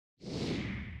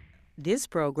This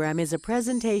program is a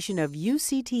presentation of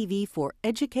UCTV for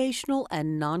educational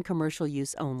and non-commercial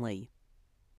use only.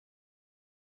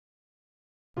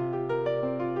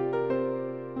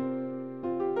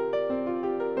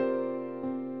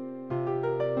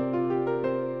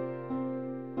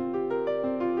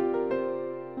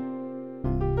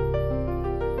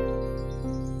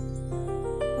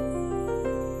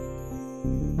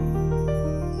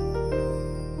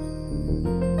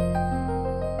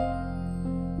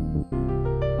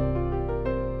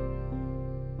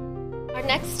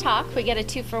 Next talk, we get a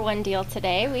 2-for-1 deal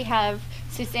today. We have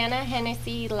Susana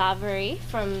Hennessey Lavery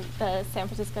from the San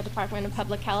Francisco Department of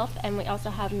Public Health, and we also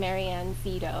have Marianne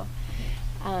Szeto.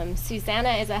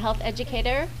 Susana is a health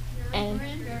educator, and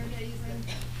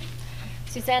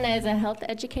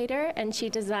she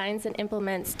designs and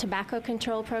implements tobacco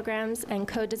control programs and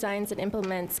co-designs and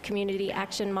implements community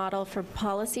action model for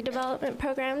policy development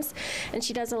programs, and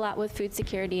she does a lot with food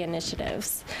security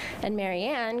initiatives. And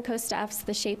Marianne co-staffs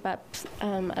the Shape Up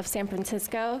of San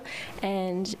Francisco,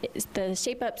 and the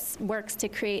Shape Ups works to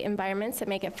create environments that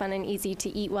make it fun and easy to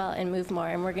eat well and move more,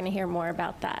 and we're going to hear more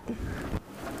about that.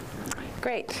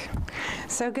 Great.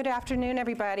 So good afternoon,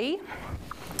 everybody.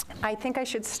 I think I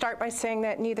should start by saying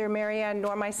that neither Marianne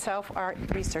nor myself are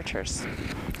researchers.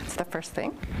 That's the first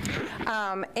thing.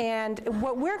 And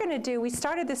what we're going to do, we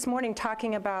started this morning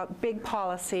talking about big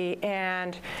policy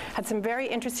and had some very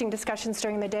interesting discussions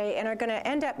during the day, and are going to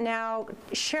end up now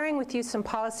sharing with you some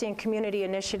policy and community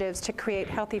initiatives to create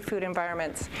healthy food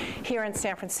environments here in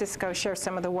San Francisco, share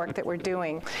some of the work that we're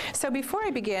doing. So before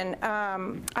I begin,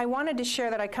 I wanted to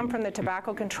share that I come from the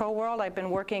tobacco control world. I've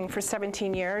been working for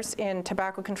 17 years in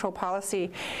tobacco control policy,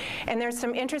 and there's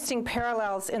some interesting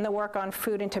parallels in the work on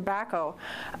food and tobacco.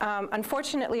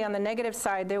 Unfortunately, on the negative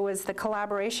side, there was the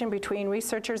collaboration between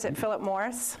researchers at Philip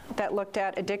Morris that looked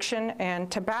at addiction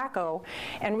and tobacco,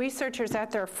 and researchers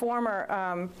at their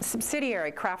former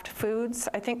subsidiary, Kraft Foods.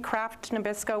 I think Kraft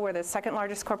Nabisco were the second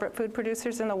largest corporate food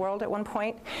producers in the world at one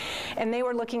point, and they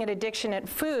were looking at addiction at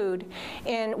food,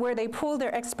 and where they pooled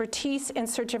their expertise in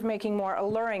search of making more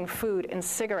alluring food and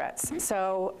cigarettes.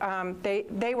 So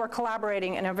they were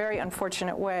collaborating in a very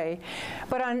unfortunate way.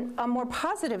 But on a more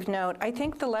positive note, I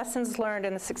think the lessons learned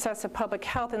and the success of public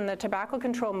health in the tobacco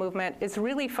control movement is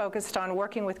really focused on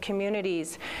working with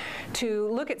communities to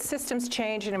look at systems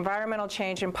change and environmental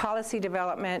change and policy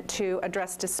development to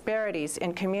address disparities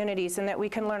in communities, and that we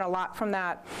can learn a lot from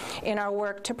that in our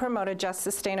work to promote a just,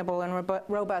 sustainable, and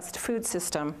robust food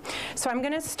system. So I'm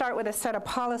going to start with a set of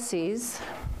policies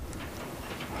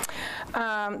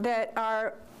that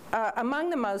are among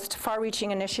the most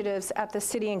far-reaching initiatives at the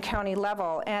city and county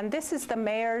level. And this is the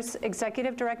mayor's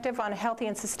executive directive on healthy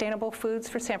and sustainable foods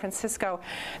for San Francisco.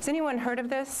 Has anyone heard of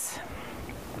this?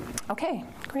 Okay,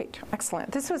 great, excellent.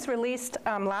 This was released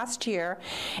last year,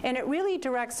 and it really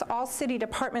directs all city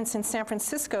departments in San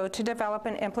Francisco to develop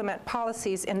and implement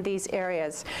policies in these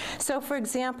areas. So for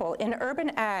example, in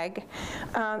urban ag,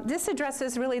 this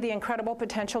addresses really the incredible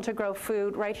potential to grow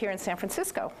food right here in San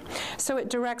Francisco. So it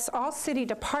directs all city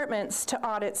departments to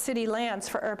audit city lands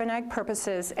for urban ag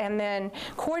purposes and then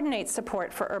coordinate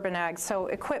support for urban ag, so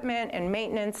equipment and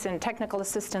maintenance and technical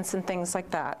assistance and things like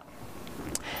that.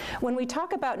 When we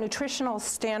talk about nutritional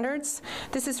standards,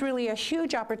 this is really a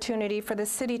huge opportunity for the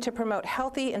city to promote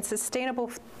healthy and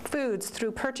sustainable foods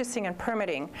through purchasing and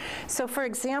permitting. So for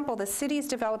example, the city is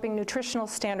developing nutritional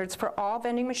standards for all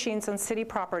vending machines on city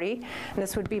property, and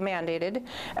this would be mandated,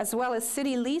 as well as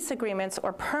city lease agreements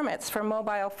or permits for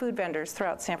mobile food vendors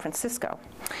throughout San Francisco.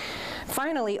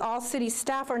 Finally, all city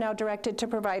staff are now directed to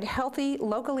provide healthy,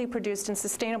 locally produced and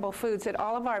sustainable foods at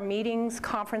all of our meetings,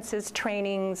 conferences,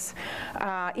 trainings,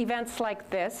 events like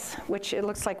this, which it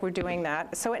looks like we're doing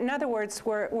that. So in other words,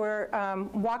 we're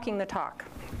walking the talk,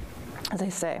 as I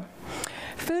say.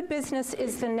 Food business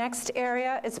is the next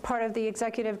area. It's part of the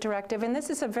executive directive, and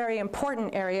this is a very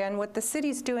important area, and what the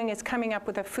city's doing is coming up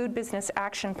with a food business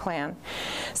action plan.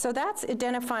 So that's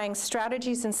identifying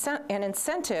strategies and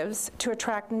incentives to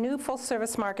attract new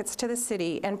full-service markets to the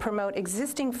city and promote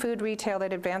existing food retail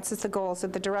that advances the goals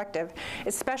of the directive,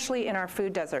 especially in our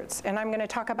food deserts. And I'm going to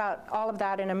talk about all of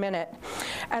that in a minute,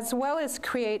 as well as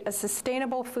create a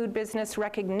sustainable food business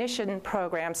recognition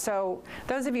program. So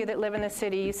those of you that live in the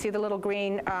city, you see the little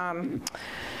green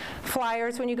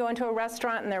flyers when you go into a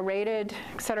restaurant and they're rated,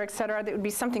 et cetera, that would be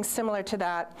something similar to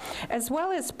that, as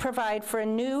well as provide for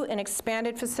new and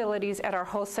expanded facilities at our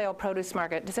wholesale produce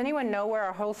market. Does anyone know where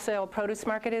our wholesale produce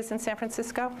market is in San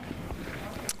Francisco?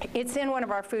 It's in one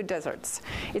of our food deserts.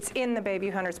 It's in the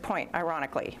Bayview Hunters Point,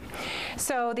 ironically.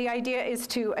 So the idea is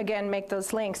to, again, make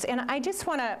those links. And I just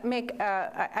want to make,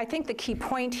 I think the key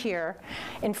point here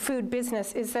in food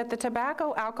business is that the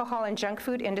tobacco, alcohol, and junk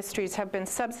food industries have been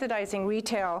subsidizing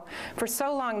retail for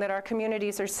so long that our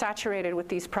communities are saturated with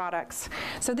these products.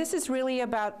 So this is really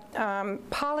about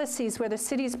policies where the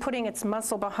city is putting its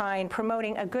muscle behind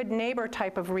promoting a good neighbor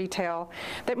type of retail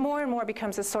that more and more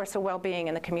becomes a source of well-being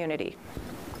in the community.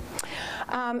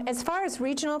 As far as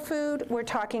regional food, we're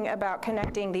talking about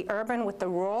connecting the urban with the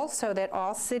rural so that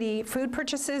all city food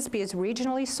purchases be as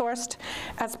regionally sourced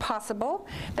as possible.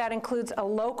 That includes a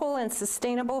local and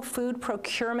sustainable food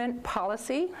procurement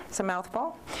policy, it's a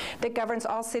mouthful, that governs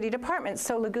all city departments.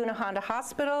 So Laguna Honda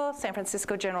Hospital, San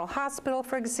Francisco General Hospital,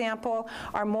 for example,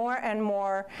 are more and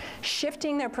more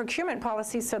shifting their procurement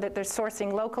policies so that they're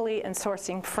sourcing locally and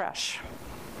sourcing fresh.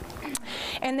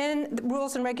 And then the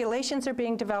rules and regulations are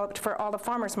being developed for all the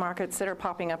farmers markets that are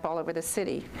popping up all over the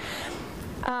city.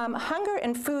 Hunger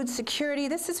and food security,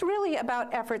 this is really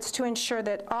about efforts to ensure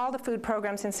that all the food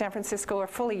programs in San Francisco are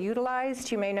fully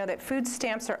utilized. You may know that food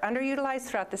stamps are underutilized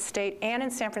throughout the state and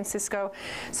in San Francisco.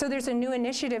 So there's a new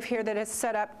initiative here that has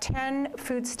set up 10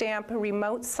 food stamp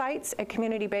remote sites at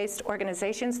community-based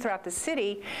organizations throughout the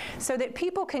city so that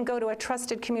people can go to a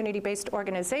trusted community-based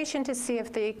organization to see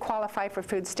if they qualify for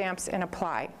food stamps and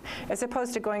apply, as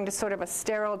opposed to going to sort of a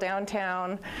sterile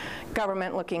downtown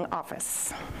government-looking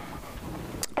office.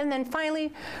 And then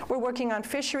finally, we're working on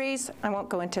fisheries. I won't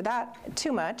go into that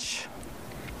too much.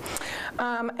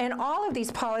 And all of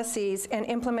these policies and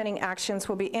implementing actions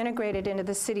will be integrated into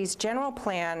the city's general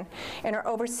plan and are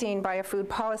overseen by a food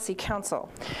policy council.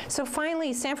 So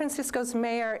finally, San Francisco's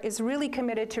mayor is really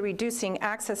committed to reducing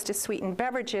access to sweetened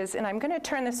beverages, and I'm going to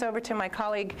turn this over to my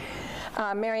colleague,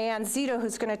 Marianne Szeto,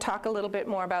 who's going to talk a little bit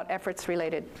more about efforts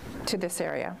related to this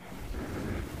area.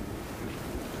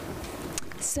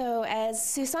 So as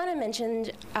Susana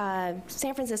mentioned,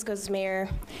 San Francisco's mayor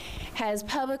has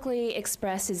publicly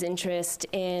expressed his interest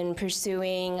in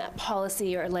pursuing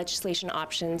policy or legislation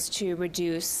options to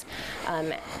reduce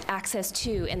access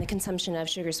to and the consumption of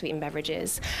sugar-sweetened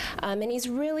beverages. And he's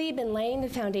really been laying the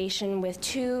foundation with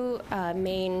two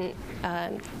main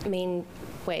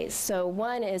ways. So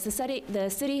one is the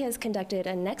city has conducted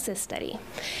a nexus study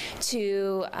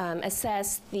to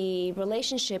assess the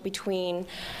relationship between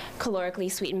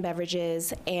calorically sweetened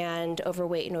beverages and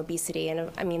overweight and obesity.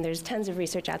 And I mean, there's tons of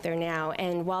research out there now.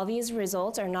 And while these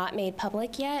results are not made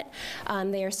public yet,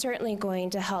 they are certainly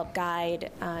going to help guide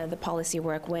the policy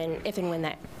work if and when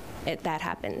that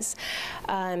happens.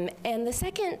 And the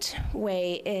second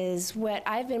way is what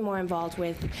I've been more involved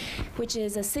with, which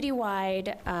is a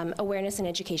citywide awareness and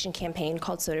education campaign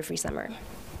called Soda Free Summer.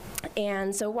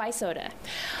 And so why soda?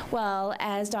 Well,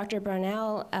 as Dr.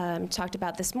 Brownell talked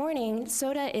about this morning,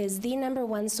 soda is the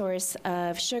 #1 source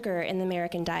of sugar in the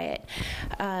American diet.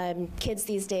 Kids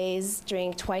these days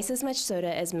drink twice as much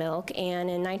soda as milk, and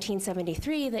in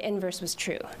 1973, the inverse was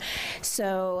true.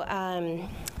 So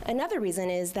another reason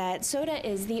is that soda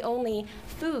is the only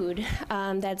food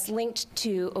that's linked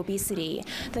to obesity.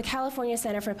 The California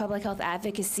Center for Public Health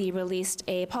Advocacy released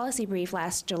a policy brief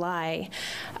last July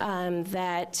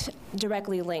that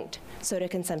directly linked soda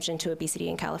consumption to obesity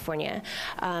in California.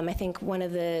 I think one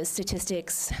of the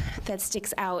statistics that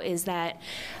sticks out is that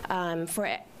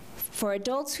for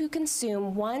adults who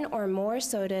consume 1 or more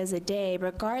sodas a day,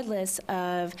 regardless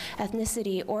of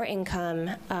ethnicity or income,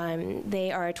 they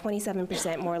are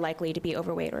 27% more likely to be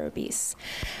overweight or obese.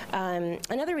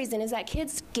 Another reason is that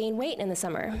kids gain weight in the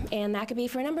summer, and that could be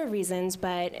for a number of reasons,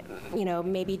 but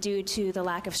maybe due to the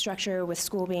lack of structure with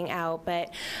school being out, but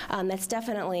that's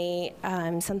definitely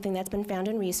something that's been found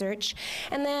in research.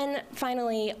 And then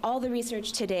finally, all the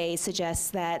research today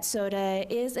suggests that soda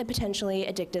is a potentially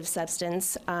addictive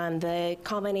substance. The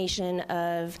combination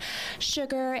of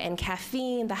sugar and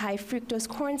caffeine, the high fructose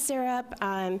corn syrup,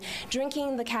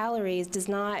 drinking the calories does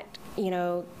not,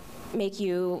 make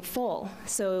you full,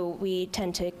 so we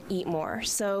tend to eat more.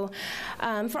 So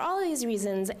for all of these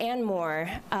reasons and more,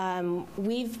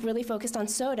 we've really focused on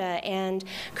soda and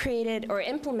created or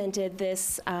implemented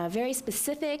this very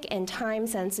specific and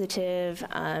time-sensitive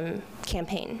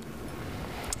campaign.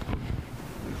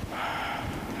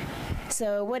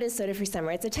 So what is Soda Free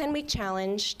Summer? It's a 10-week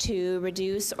challenge to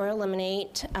reduce or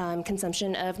eliminate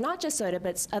consumption of not just soda,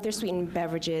 but other sweetened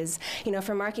beverages. You know,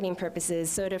 for marketing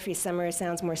purposes, Soda Free Summer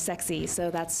sounds more sexy,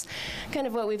 so that's kind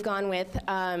of what we've gone with.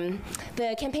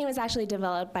 The campaign was actually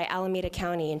developed by Alameda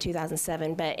County in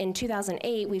 2007, but in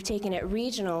 2008, we've taken it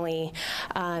regionally.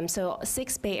 So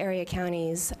 6 Bay Area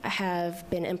counties have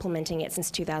been implementing it since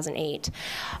 2008.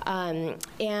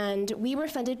 And we were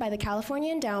funded by the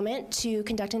California Endowment to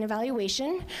conduct an evaluation.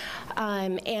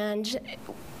 And,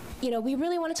 you know, we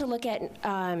really wanted to look at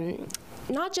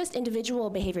not just individual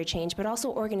behavior change, but also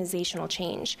organizational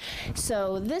change.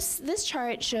 So this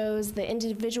chart shows the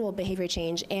individual behavior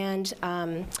change, and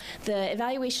the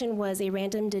evaluation was a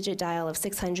random digit dial of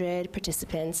 600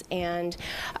 participants, and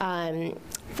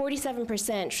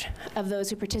 47% of those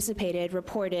who participated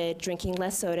reported drinking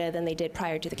less soda than they did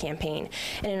prior to the campaign.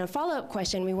 And in a follow-up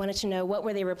question, we wanted to know what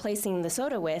were they replacing the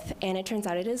soda with, and it turns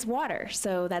out it is water,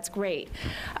 so that's great.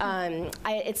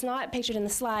 It's not pictured in the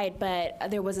slide, but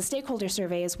there was a stakeholder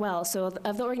survey as well. So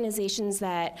of the organizations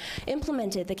that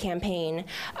implemented the campaign,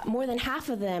 more than half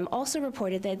of them also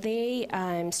reported that they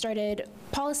started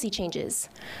policy changes.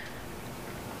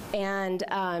 And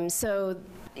so,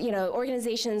 you know,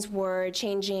 organizations were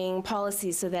changing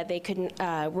policies so that they couldn't,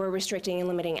 were restricting and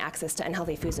limiting access to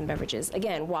unhealthy foods and beverages.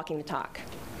 Again, walking the talk.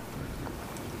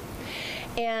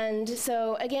 And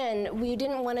so, again, we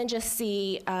didn't want to just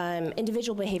see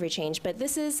individual behavior change, but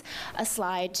this is a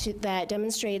slide that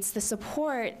demonstrates the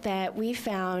support that we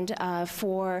found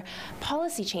for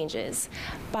policy changes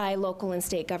by local and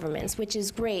state governments, which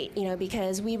is great, you know,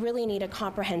 because we really need a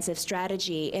comprehensive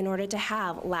strategy in order to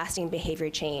have lasting behavior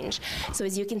change. So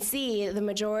as you can see, the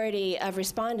majority of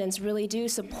respondents really do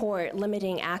support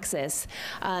limiting access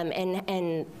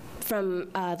and from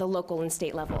the local and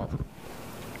state level.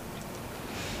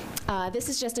 This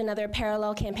is just another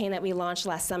parallel campaign that we launched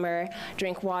last summer,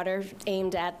 Drink Water,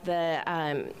 aimed at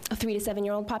the 3 to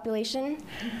 7-year-old population.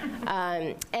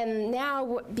 And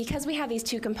now, because we have these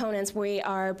two components, we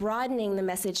are broadening the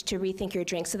message to Rethink Your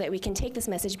Drink so that we can take this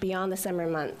message beyond the summer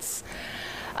months.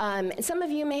 Some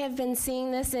of you may have been seeing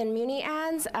this in Muni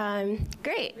ads.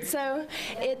 Great. So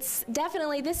it's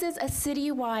definitely, this is a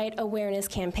citywide awareness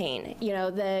campaign. You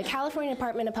know, the California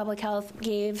Department of Public Health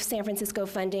gave San Francisco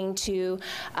funding to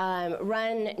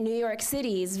run New York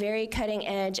City's very cutting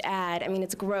edge ad. I mean,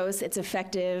 it's gross, it's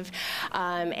effective,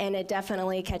 and it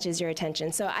definitely catches your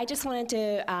attention. So I just wanted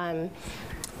to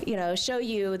you know, show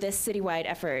you this citywide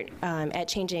effort at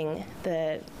changing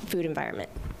the food environment.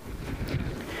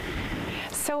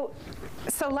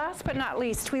 So last but not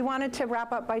least, we wanted to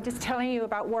wrap up by just telling you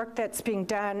about work that's being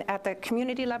done at the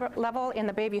community level in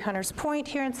the Baby Hunters Point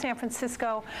here in San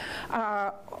Francisco,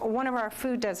 one of our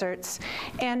food deserts.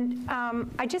 And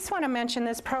I just want to mention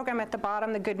this program at the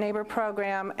bottom, the Good Neighbor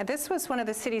program. This was one of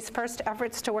the city's first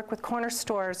efforts to work with corner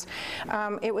stores.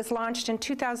 It was launched in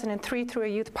 2003 through a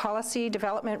youth policy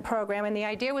development program, and the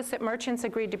idea was that merchants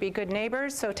agreed to be good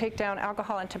neighbors, so take down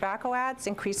alcohol and tobacco ads,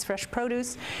 increase fresh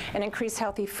produce, and increase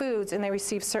healthy foods, and they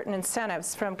receive certain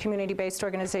incentives from community-based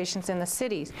organizations in the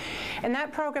cities. And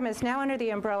that program is now under the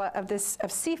umbrella of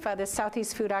SEFA, the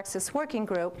Southeast Food Access Working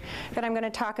Group, that I'm going to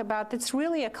talk about. That's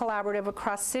really a collaborative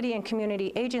across city and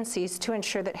community agencies to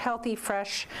ensure that healthy,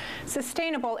 fresh,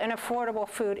 sustainable, and affordable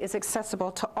food is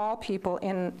accessible to all people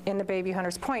in the Baby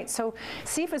Hunters Point. So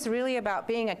SEFA is really about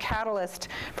being a catalyst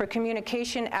for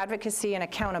communication, advocacy, and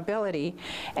accountability.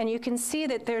 And you can see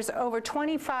that there's over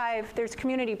 25, there's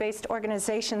community-based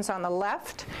organizations on the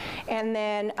left, and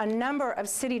then a number of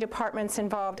city departments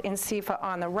involved in SEFA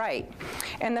on the right.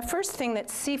 And the first thing that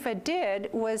SEFA did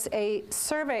was a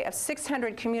survey of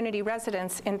 600 community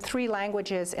residents in 3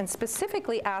 languages, and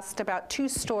specifically asked about 2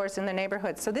 stores in the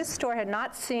neighborhood. So this store had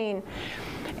not seen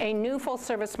a new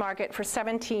full-service market for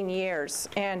 17 years.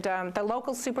 And the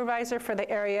local supervisor for the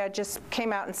area just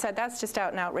came out and said that's just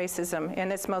out-and-out racism in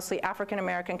this mostly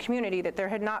African-American community, that there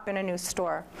had not been a new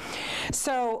store.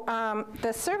 So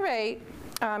the survey,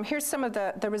 here's some of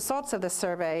the results of the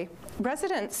survey.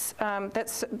 Residents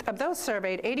of those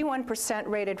surveyed, 81%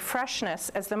 rated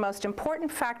freshness as the most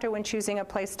important factor when choosing a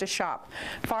place to shop,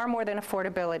 far more than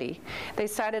affordability. They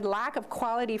cited lack of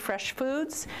quality fresh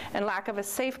foods and lack of a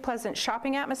safe, pleasant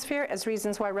shopping atmosphere as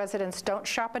reasons why residents don't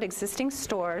shop at existing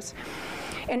stores.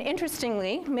 And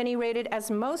interestingly, many rated as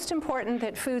most important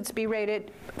that foods be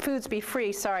free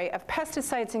of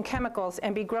pesticides and chemicals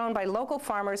and be grown by local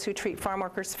farmers who treat farm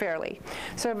workers fairly.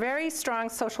 So a very strong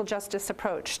social justice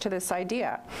approach to this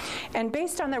idea. And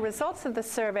based on the results of the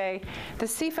survey, the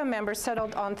SEFA members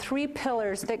settled on 3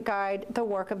 pillars that guide the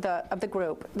work of the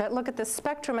group, that look at the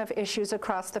spectrum of issues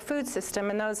across the food system,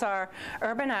 and those are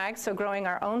urban ag, so growing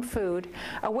our own food,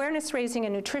 awareness raising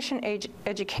and nutrition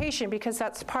education, because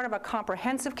that's part of a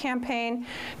comprehensive campaign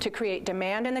to create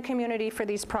demand in the community for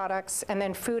these products, and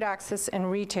then food access and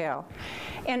retail.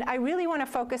 And I really want to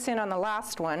focus in on the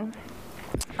last one,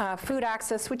 food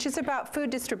access, which is about food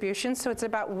distribution. So it's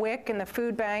about WIC and the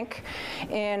food bank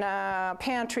in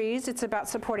pantries. It's about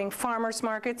supporting farmers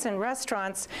markets and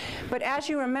restaurants. But as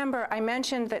you remember, I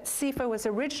mentioned that SEFA was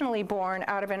originally born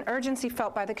out of an urgency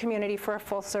felt by the community for a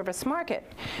full-service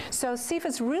market. So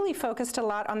SEFA's really focused a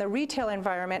lot on the retail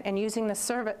environment and using the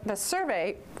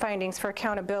survey findings for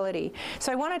accountability.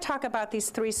 So I want to talk about these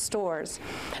 3 stores.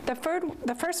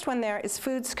 The first one there is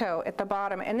Foodsco at the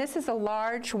bottom, and this is a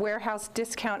large warehouse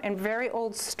discount and very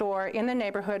old store in the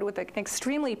neighborhood with an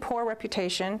extremely poor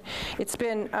reputation. It's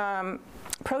been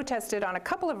protested on a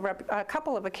couple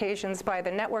of occasions by the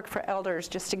Network for Elders,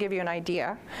 just to give you an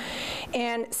idea.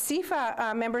 And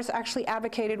SEFA members actually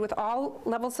advocated with all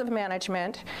levels of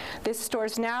management. This store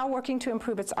is now working to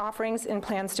improve its offerings and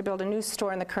plans to build a new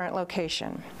store in the current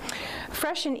location.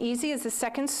 Fresh and Easy is the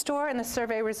second store, and the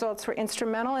survey results were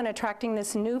instrumental in attracting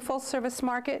this new full-service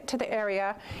market to the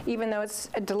area. Even though it's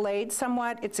delayed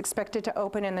somewhat, it's expected to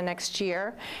open in the next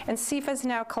year. And SEFA is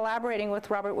now collaborating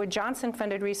with Robert Wood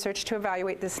Johnson-funded research to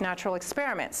evaluate this natural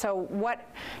experiment. So what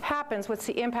happens, what's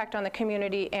the impact on the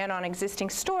community and on existing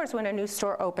stores when a new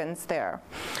store opens there?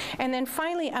 And then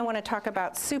finally, I want to talk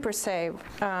about SuperSave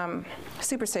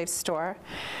store.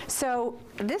 So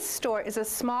this store is a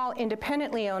small,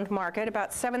 independently owned market,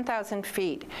 about 7,000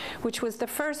 feet, which was the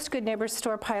first Good Neighbors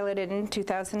store piloted in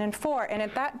 2004. And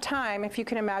at that time, if you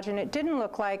can imagine, it didn't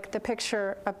look like the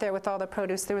picture up there with all the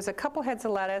produce. There was a couple heads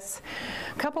of lettuce,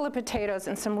 a couple of potatoes,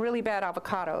 and some really bad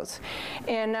avocados.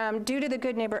 And due to the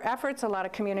Good Neighbor efforts, a lot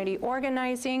of community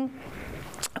organizing,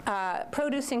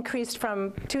 produce increased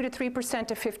from 2 to 3%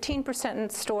 to 15% in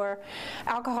the store.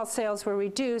 Alcohol sales were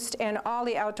reduced, and all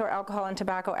the outdoor alcohol and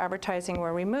tobacco advertising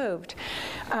were removed.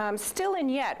 Still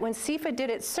and yet, when SEFA did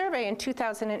its survey in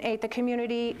 2008, the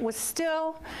community was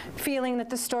still feeling that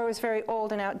the store was very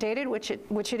old and outdated, which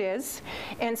it is.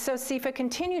 And so SEFA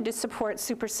continued to support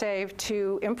SuperSave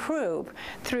to improve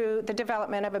through the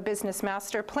development of a business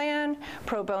master plan,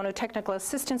 pro bono technical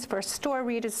assistance for a store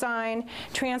redesign,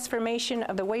 transformation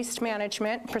of the waste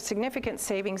management for significant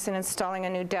savings in installing a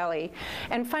new deli.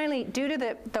 And finally, due to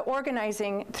the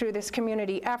organizing through this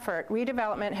community effort,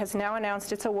 Redevelopment has now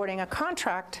announced it's awarding a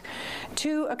contract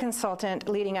to a consultant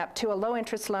leading up to a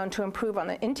low-interest loan to improve on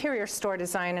the interior store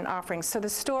design and offerings. So the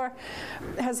store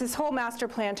has this whole master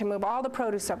plan to move all the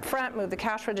produce up front, move the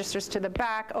cash registers to the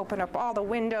back, open up all the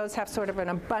windows, have sort of an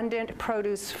abundant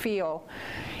produce feel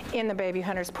in the Bayview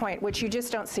Hunters Point, which you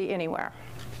just don't see anywhere.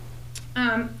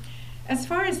 As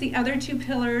far as the other 2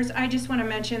 pillars, I just want to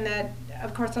mention that,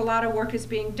 of course, a lot of work is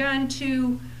being done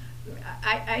to,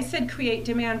 I said create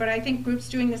demand, but I think groups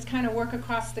doing this kind of work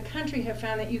across the country have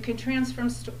found that you can transform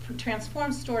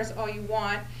stores all you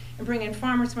want and bring in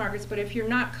farmers markets, but if you're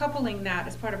not coupling that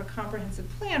as part of a comprehensive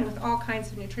plan with all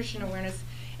kinds of nutrition awareness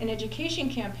and education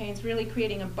campaigns, really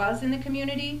creating a buzz in the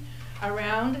community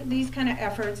around these kind of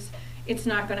efforts, it's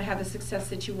not going to have the success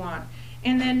that you want.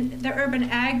 And then the urban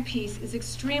ag piece is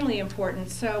extremely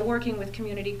important, so working with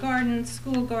community gardens,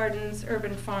 school gardens,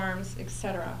 urban farms,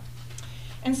 etc.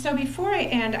 And so before I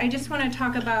end, I just want to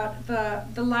talk about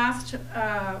the last,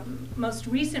 most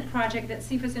recent project that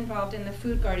SEFA's involved in, the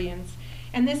Food Guardians.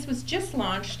 And this was just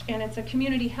launched, and it's a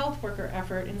community health worker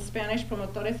effort, in Spanish,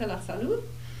 Promotores de la Salud,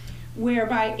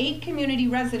 whereby 8 community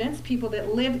residents, people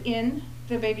that live in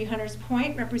the Bayview Hunters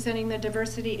Point, representing the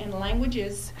diversity and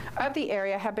languages of the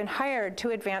area, have been hired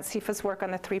to advance SEFA's work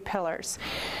on the 3 pillars.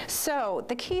 So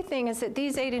the key thing is that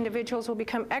these 8 individuals will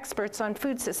become experts on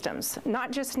food systems,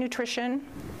 not just nutrition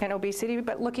and obesity,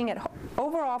 but looking at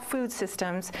overall food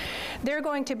systems. They're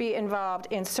going to be involved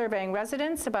in surveying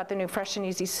residents about the new Fresh and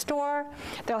Easy store.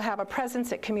 They'll have a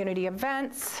presence at community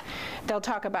events. They'll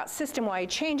talk about system-wide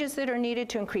changes that are needed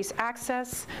to increase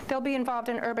access. They'll be involved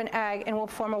in urban ag and will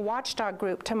form a watchdog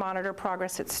group to monitor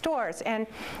progress at stores. And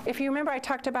if you remember, I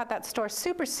talked about that store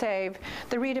SuperSave.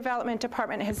 The redevelopment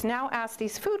department has now asked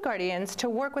these food guardians to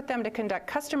work with them to conduct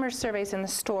customer surveys in the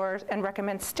stores and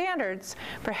recommend standards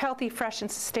for healthy, fresh,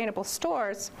 and sustainable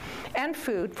stores and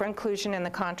food for inclusion in the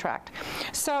contract.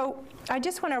 So I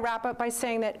just want to wrap up by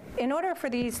saying that in order for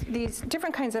these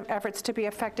different kinds of efforts to be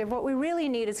effective, what we really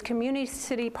need is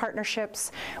community-city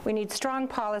partnerships, we need strong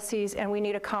policies, and we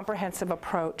need a comprehensive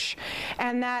approach.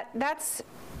 And that's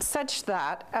such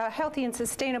that a healthy and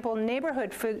sustainable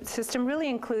neighborhood food system really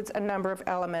includes a number of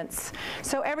elements.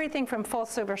 So everything from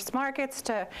full-service markets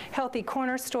to healthy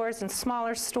corner stores and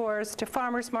smaller stores to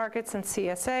farmers markets and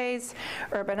CSAs,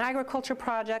 urban agriculture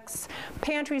projects,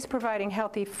 pantries providing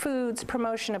healthy foods,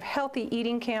 promotion of healthy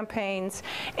eating campaigns,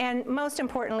 and most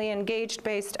importantly,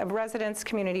 engaged-based of residents,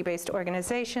 community-based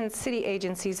organizations, city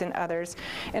agencies, and others,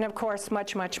 and of course,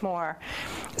 much, much more.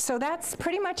 So that's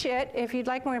pretty much it. If you'd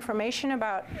like more information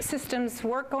about systems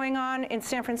work going on in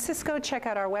San Francisco, check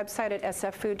out our website at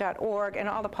sffood.org, and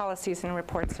all the policies and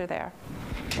reports are there.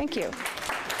 Thank you.